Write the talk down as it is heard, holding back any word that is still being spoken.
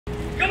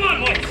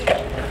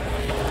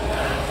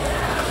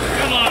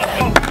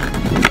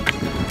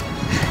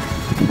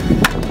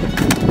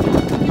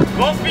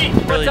Both feet.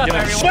 What's up,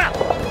 everyone?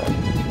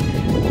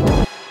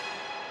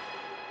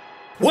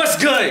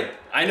 What's good?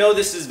 I know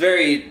this is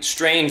very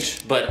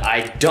strange, but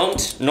I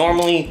don't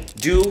normally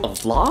do a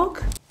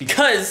vlog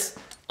because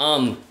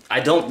I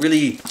don't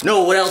really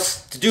know what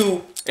else to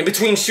do in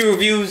between shoe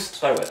reviews.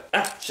 Spiderweb.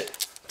 Ah,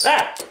 shit.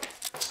 Ah!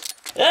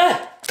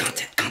 Ah!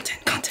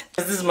 Content.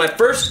 This is my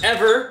first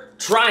ever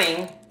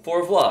trying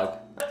for a vlog.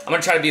 I'm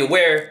gonna try to be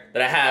aware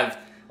that I have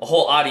a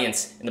whole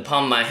audience in the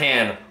palm of my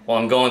hand while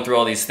I'm going through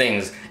all these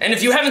things. And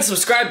if you haven't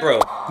subscribed,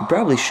 bro, you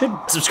probably should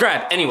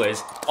subscribe.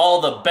 Anyways,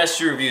 all the best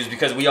shoe reviews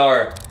because we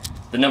are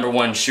the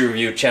 #1 shoe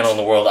review channel in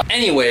the world.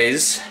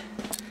 Anyways,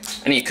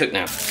 I need to cook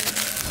now.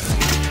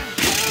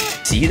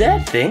 See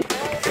that thing?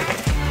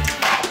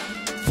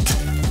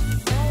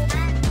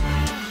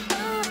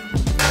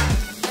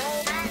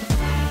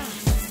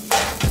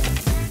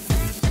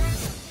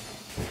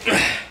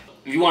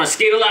 If you want to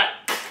skate a lot,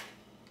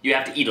 you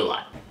have to eat a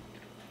lot.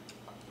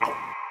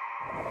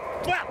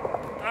 Wow!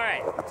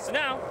 Alright, so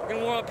now we're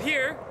gonna warm up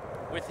here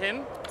with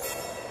him,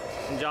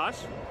 and Josh,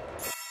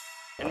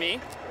 and me,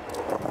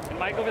 and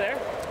Mike over there,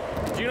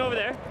 June over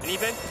there, and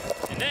Ethan,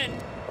 and then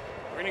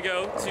we're gonna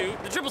go to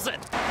the triple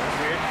set. That's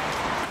weird.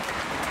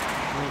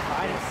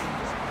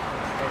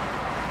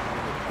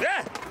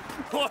 Yeah!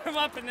 Warm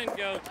up and then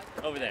go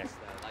over there.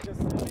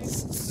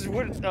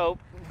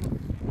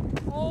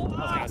 Oh,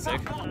 that was kind of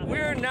sick.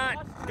 We're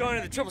not going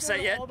to the triple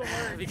set yet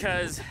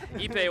because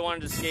Ipe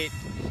wanted to skate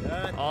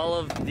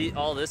all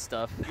this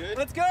stuff. Good.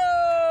 Let's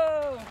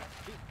go!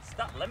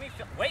 Stop, let me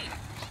wait.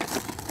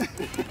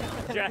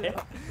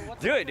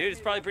 Do it, dude.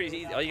 It's probably pretty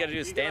easy. All you gotta do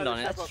is stand on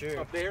it. That's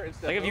true.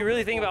 Like if you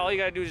really think about it, all you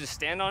gotta do is just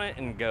stand on it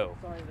and go.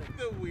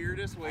 The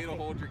weirdest way to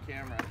hold your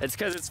camera. It's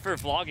because it's for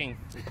vlogging.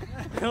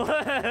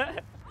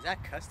 Is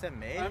that custom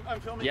made? I'm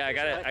filming. Yeah, I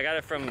got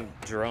it from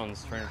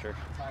Jerome's Furniture.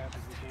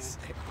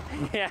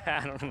 Yeah,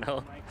 I don't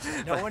know.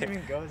 No one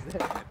even goes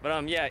there.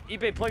 But yeah,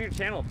 Ipe, plug your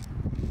channel.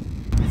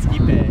 It's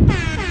Ipe.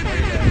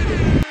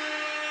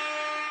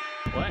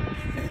 What?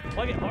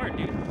 Plug it hard,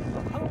 dude.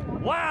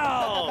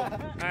 Wow!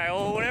 Alright,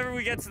 well, whenever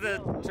we get to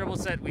the triple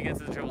set, we get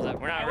to the triple set.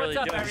 We're not really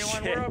doing shit. What's up,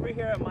 everyone? We're over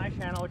here at my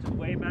channel, which is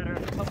way better.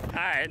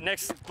 Alright,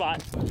 next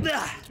spot.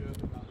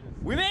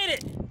 We made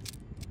it!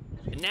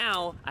 And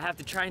now, I have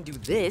to try and do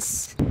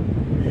this.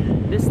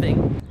 This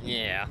thing.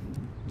 Yeah.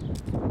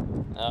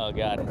 Oh,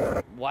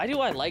 God. Why do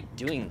I like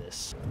doing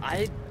this?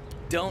 I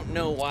don't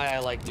know why I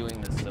like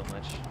doing this so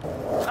much.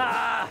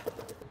 Ah!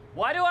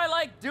 Why do I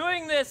like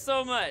doing this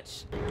so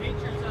much? Hate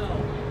yourself.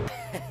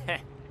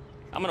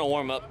 I'm gonna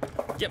warm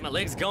up, get my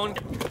legs going,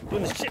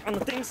 doing the shit on the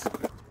things.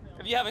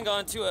 If you haven't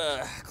gone to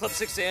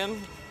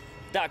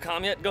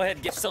club6am.com yet, go ahead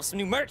and get yourself some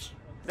new merch.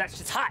 That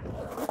shit's hot.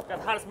 Got the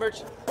hottest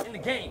merch in the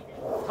game.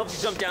 Helps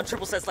you jump down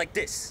triple sets like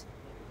this.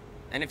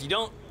 And if you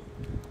don't,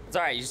 it's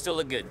all right, you still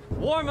look good.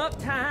 Warm up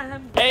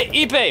time. Hey,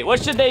 Ipe,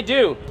 what should they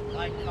do?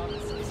 Like,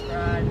 comment,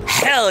 subscribe.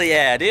 Hell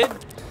yeah, dude.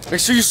 Make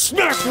sure you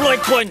smash the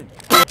like button.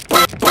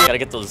 Gotta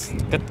get those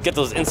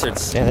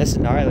inserts. Yeah, this is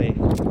gnarly.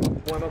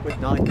 Warm up with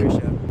nollie 3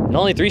 shove.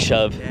 Nollie 3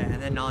 shove. Yeah,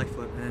 and then nollie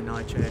flip, and then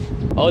nollie tray.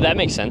 Oh, that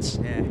makes sense.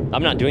 Yeah.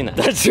 I'm not doing that.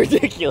 That's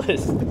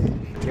ridiculous.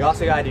 You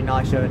also gotta do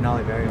nollie shove and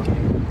nollie varial.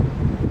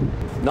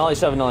 Nollie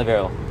shove and nollie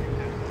varial.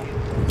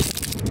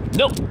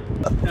 Nope.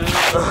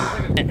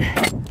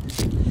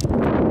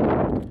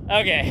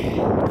 Okay.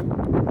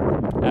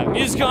 I have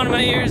music on in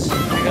my ears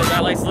because I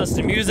like to listen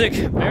to music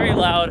very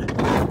loud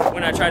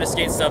when I try to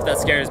skate stuff that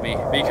scares me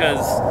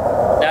because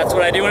that's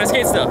what I do when I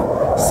skate stuff.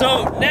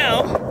 So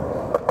now,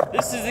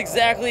 this is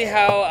exactly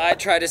how I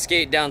try to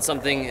skate down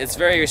something. It's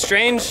very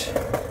strange,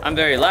 I'm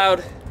very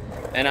loud,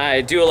 and I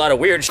do a lot of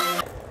weird shit.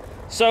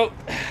 So,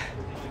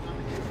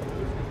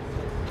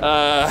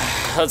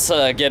 let's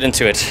get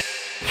into it.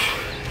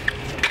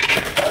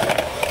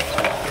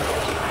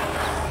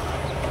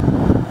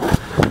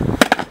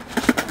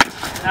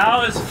 That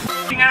was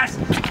f***ing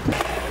awesome.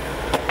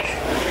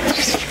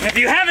 If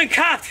you haven't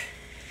copped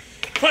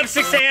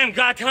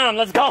club6am.com,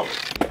 let's go.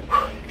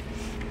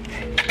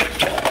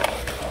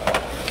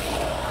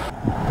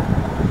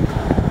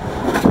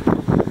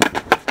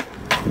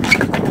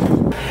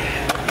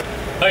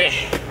 Okay,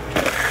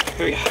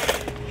 here we go.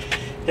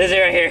 This is it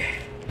right here.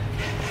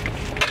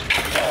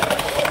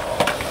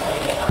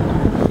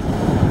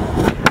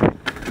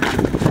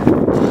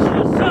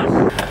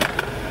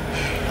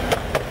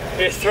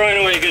 You're throwing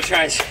away good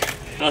tries.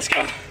 Let's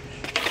go.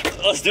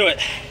 Let's do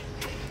it.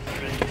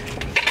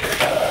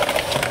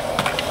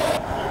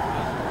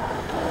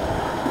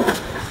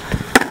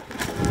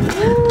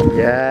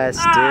 Yes,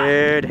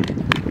 dude.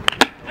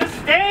 Just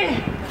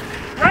stay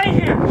right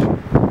here.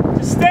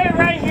 Just stay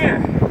right here.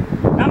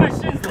 Not my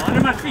shins though,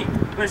 under my feet.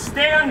 But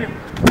stay under.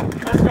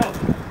 Let's go.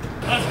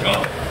 Let's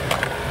go.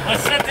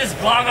 Let's set this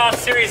vlog off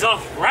series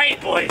off right,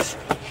 boys.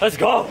 Let's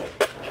go.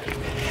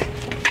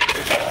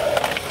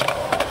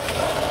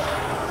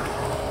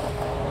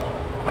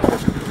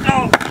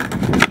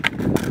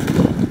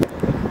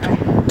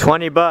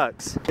 20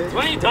 bucks.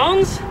 20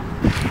 dones?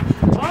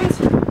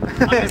 Dones?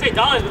 I'm gonna say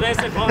dollars, but they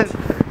said bones.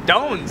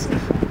 Dones.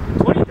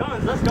 20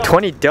 dones, let's go.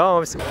 20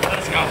 domes.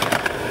 Let's go.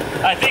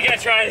 I think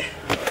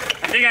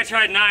I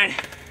tried 9.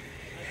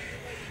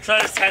 So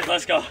that's 10.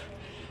 Let's go.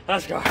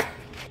 Let's go.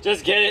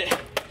 Just get it.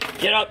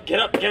 Get up, get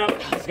up, get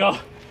up. Let's go.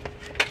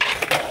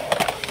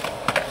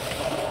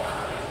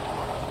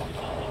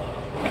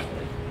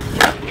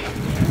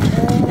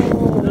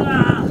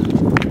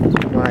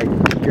 My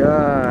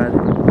God.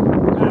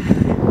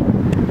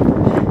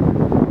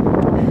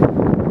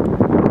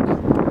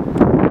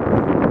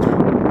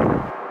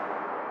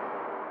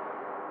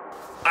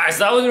 Alright, so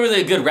that wasn't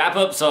really a good wrap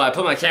up, so I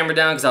put my camera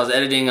down because I was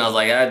editing. I was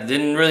like, that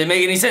didn't really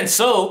make any sense.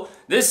 So,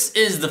 this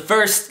is the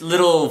first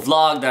little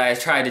vlog that I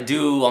tried to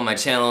do on my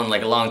channel in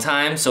like a long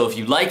time. So if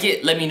you like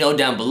it, let me know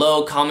down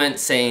below. Comment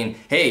saying,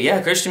 hey,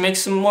 yeah, Christian, make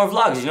some more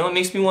vlogs. You know, it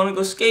makes me want to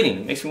go skating.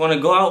 It makes me want to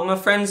go out with my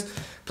friends,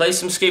 play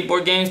some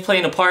skateboard games, play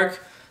in a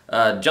park,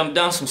 jump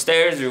down some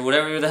stairs, or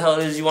whatever the hell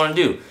it is you want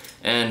to do.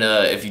 And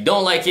if you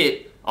don't like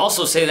it,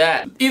 also say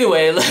that. Either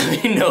way,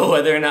 let me know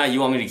whether or not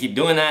you want me to keep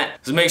doing that.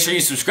 So make sure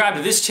you subscribe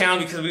to this channel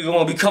because we're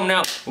going to be coming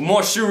out with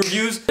more shoe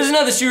reviews. There's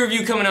another shoe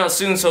review coming out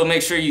soon, so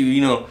make sure you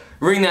know,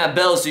 ring that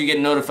bell so you get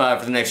notified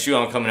for the next shoe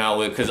I'm coming out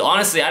with. Because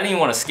honestly, I didn't even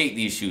want to skate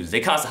these shoes. They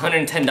cost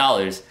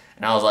 $110,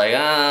 and I was like,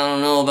 I don't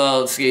know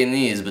about skating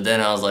these. But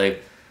then I was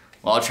like,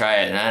 well, I'll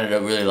try it, and I ended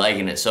up really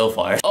liking it so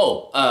far.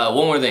 Oh,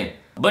 one more thing.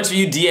 A bunch of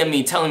you DM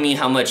me telling me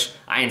how much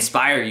I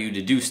inspire you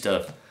to do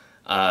stuff.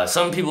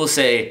 Some people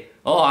say,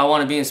 oh, I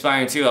want to be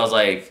inspiring too. I was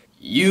like,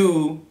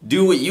 you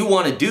do what you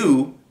want to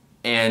do,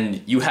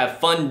 and you have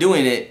fun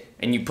doing it,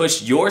 and you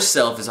push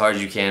yourself as hard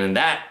as you can, and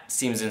that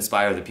seems to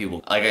inspire other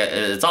people. Like,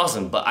 it's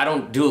awesome, but I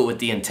don't do it with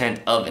the intent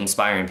of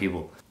inspiring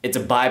people. It's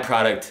a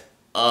byproduct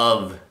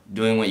of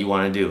doing what you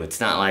want to do. It's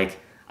not like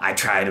I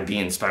try to be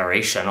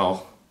inspirational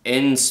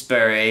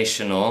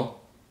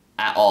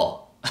at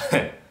all.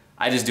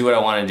 I just do what I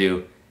want to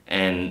do,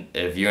 and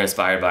if you're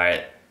inspired by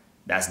it,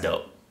 that's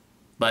dope.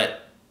 But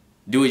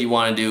do what you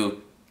want to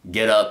do,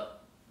 get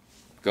up,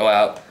 go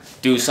out,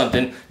 do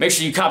something. Make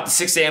sure you cop the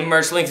 6 a.m.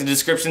 merch, link in the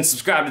description,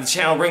 subscribe to the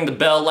channel, ring the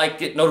bell,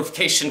 like it,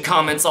 notification,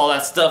 comments, all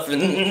that stuff,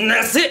 and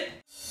that's it.